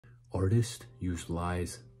Artists use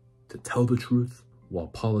lies to tell the truth, while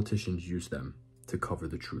politicians use them to cover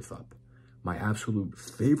the truth up. My absolute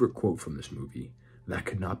favorite quote from this movie, that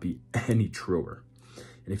could not be any truer.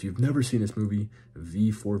 And if you've never seen this movie,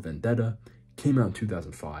 V For Vendetta, came out in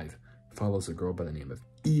 2005, follows a girl by the name of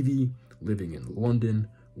Evie living in London,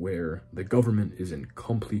 where the government is in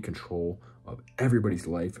complete control of everybody's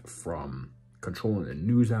life, from controlling the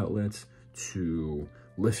news outlets to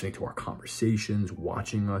listening to our conversations,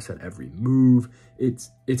 watching us at every move. It's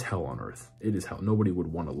hell on earth. It is hell. Nobody would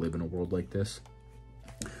want to live in a world like this,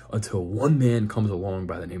 until one man comes along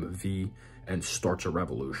by the name of V and starts a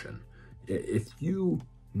revolution. If you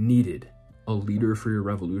needed a leader for your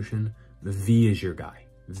revolution, V is your guy.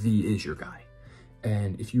 V is your guy.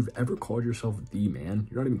 And if you've ever called yourself the man,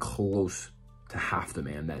 you're not even close to half the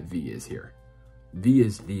man that V is here. V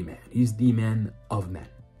is the man. He's the man of men.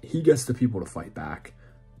 He gets the people to fight back.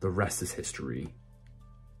 The rest is history.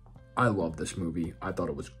 I love this movie. I thought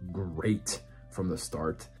it was great from the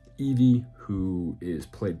start. Evie, who is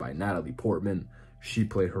played by Natalie Portman, she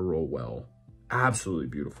played her role well. Absolutely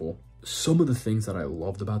beautiful. Some of the things that I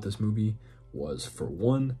loved about this movie was, for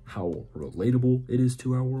one, how relatable it is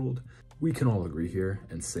to our world. We can all agree here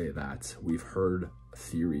and say that we've heard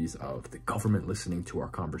theories of the government listening to our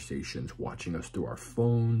conversations, watching us through our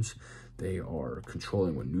phones. They are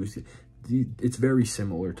controlling what news. It's very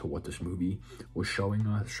similar to what this movie was showing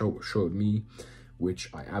us, showed me, which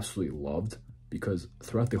I absolutely loved, because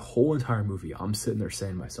throughout the whole entire movie, I'm sitting there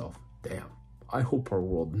saying to myself, damn, I hope our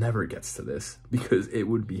world never gets to this, because it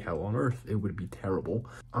would be hell on earth. It would be terrible.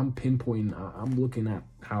 I'm pinpointing, I'm looking at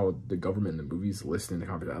how the government in the movies listening to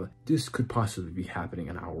conversations. This could possibly be happening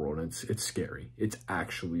in our world, and it's scary. It's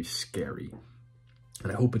actually scary.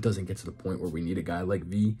 And I hope it doesn't get to the point where we need a guy like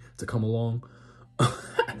V to come along,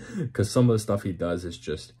 because some of the stuff he does is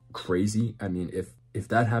just crazy. I mean, if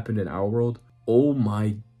that happened in our world, oh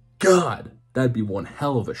my God, that'd be one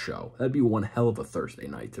hell of a show. That'd be one hell of a Thursday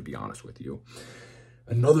night, to be honest with you.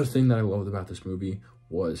 Another thing that I loved about this movie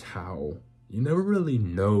was how you never really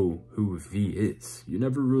know who V is. You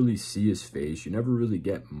never really see his face. You never really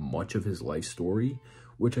get much of his life story,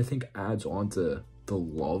 which I think adds on to the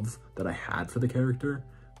love that I had for the character,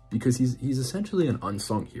 because he's essentially an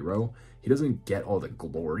unsung hero. He doesn't get all the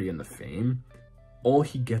glory and the fame. All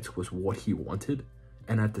he gets was what he wanted,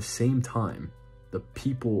 and at the same time, the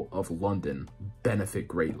people of London benefit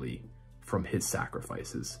greatly from his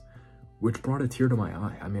sacrifices, which brought a tear to my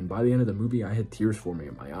eye. I mean, by the end of the movie, I had tears forming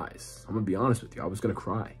in my eyes. I'm gonna be honest with you, I was gonna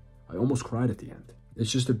cry. I almost cried at the end.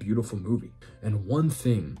 It's just a beautiful movie. And one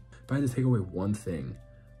thing, if I had to take away one thing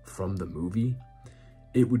from the movie,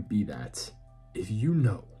 it would be that if you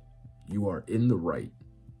know you are in the right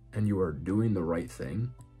and you are doing the right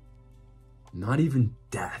thing, not even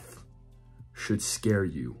death should scare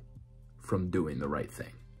you from doing the right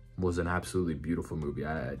thing. It was an absolutely beautiful movie.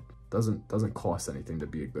 It doesn't cost anything to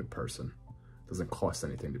be a good person. It doesn't cost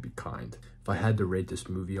anything to be kind. If I had to rate this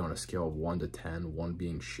movie on a scale of 1 to 10, 1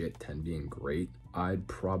 being shit, 10 being great, I'd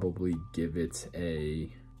probably give it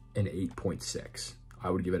an 8.6. I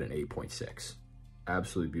would give it an 8.6.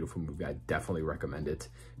 Absolutely beautiful movie. I definitely recommend it.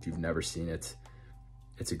 If you've never seen it,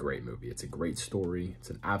 it's a great movie. It's a great story.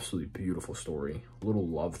 It's an absolutely beautiful story. A little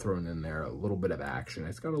love thrown in there, a little bit of action.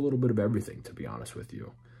 It's got a little bit of everything, to be honest with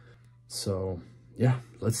you. So yeah,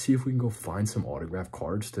 let's see if we can go find some autograph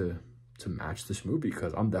cards to match this movie,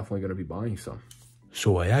 because I'm definitely going to be buying some.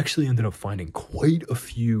 So I actually ended up finding quite a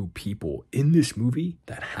few people in this movie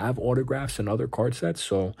that have autographs and other card sets.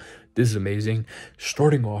 So this is amazing.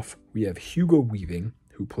 Starting off, we have Hugo Weaving,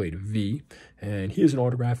 who played V, and he has an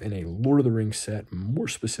autograph in a Lord of the Rings set, more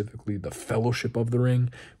specifically the Fellowship of the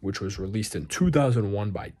Ring, which was released in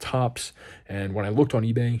 2001 by Topps. And when I looked on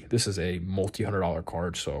eBay, this is a multi-$100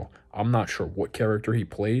 card, so I'm not sure what character he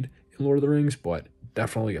played in Lord of the Rings, but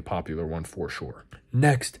definitely a popular one for sure.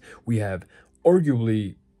 Next, we have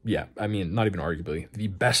arguably, yeah, I mean, not even arguably, the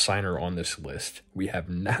best signer on this list. We have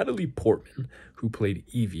Natalie Portman, who played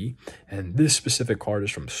Evie, and this specific card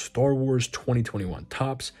is from Star Wars 2021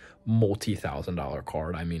 Topps, multi-$1,000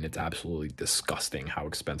 card. I mean, it's absolutely disgusting how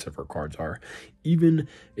expensive her cards are. Even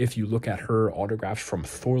if you look at her autographs from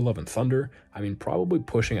Thor Love and Thunder, I mean, probably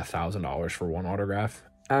pushing $1,000 for one autograph.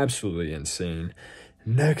 Absolutely insane.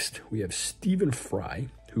 Next, we have Stephen Fry,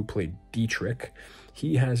 who played Dietrich.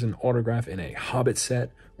 He has an autograph in a Hobbit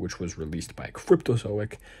set, which was released by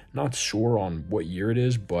Cryptozoic. Not sure on what year it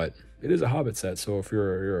is, but it is a Hobbit set. So if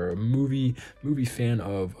you're a movie fan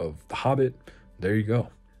of The Hobbit, there you go.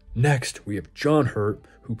 Next, we have John Hurt,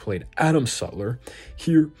 who played Adam Sutler.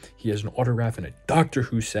 Here, he has an autograph in a Doctor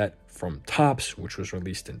Who set from Topps, which was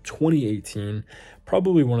released in 2018.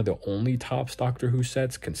 Probably one of the only Topps Doctor Who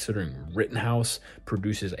sets, considering Rittenhouse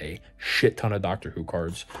produces a shit ton of Doctor Who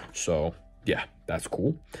cards. So yeah, that's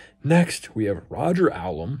cool. Next, we have Roger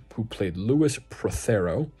Allam, who played Louis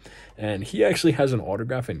Prothero, and he actually has an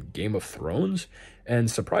autograph in Game of Thrones. And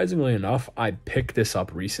surprisingly enough, I picked this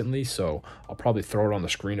up recently, so I'll probably throw it on the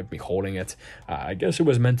screen of me holding it. I guess it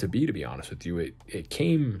was meant to be honest with you. It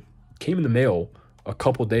came in the mail a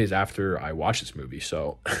couple days after I watched this movie,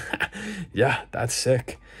 so yeah, that's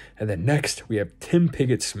sick. And then next, we have Tim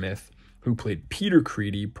Pigott-Smith, who played Peter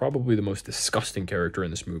Creedy, probably the most disgusting character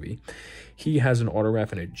in this movie. He has an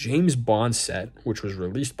autograph in a James Bond set, which was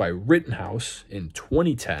released by Rittenhouse in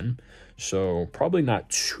 2010. So probably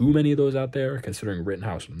not too many of those out there, considering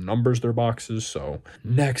Rittenhouse numbers their boxes. So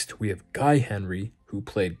next, we have Guy Henry, who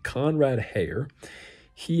played Conrad Hayer.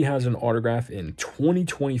 He has an autograph in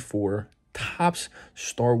 2024 Topps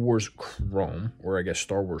Star Wars Chrome, or I guess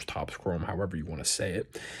Star Wars Topps Chrome, however you want to say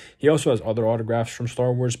it. He also has other autographs from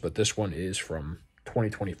Star Wars, but this one is from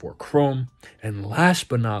 2024 Chrome. And last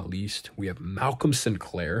but not least, we have Malcolm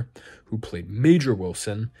Sinclair, who played Major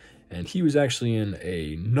Wilson, and he was actually in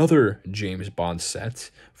another James Bond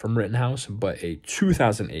set from Rittenhouse, but a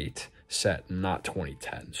 2008 set, not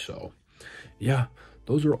 2010. So yeah,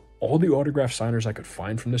 those are all the autograph signers I could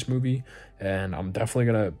find from this movie, and I'm definitely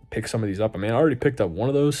going to pick some of these up. I mean, I already picked up one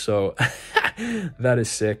of those, so that is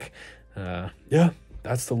sick. Yeah,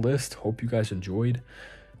 that's the list. Hope you guys enjoyed.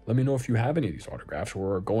 Let me know if you have any of these autographs.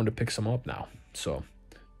 We're going to pick some up now. So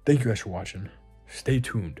thank you guys for watching. Stay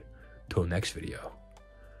tuned till next video.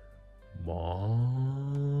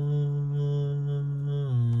 Bye.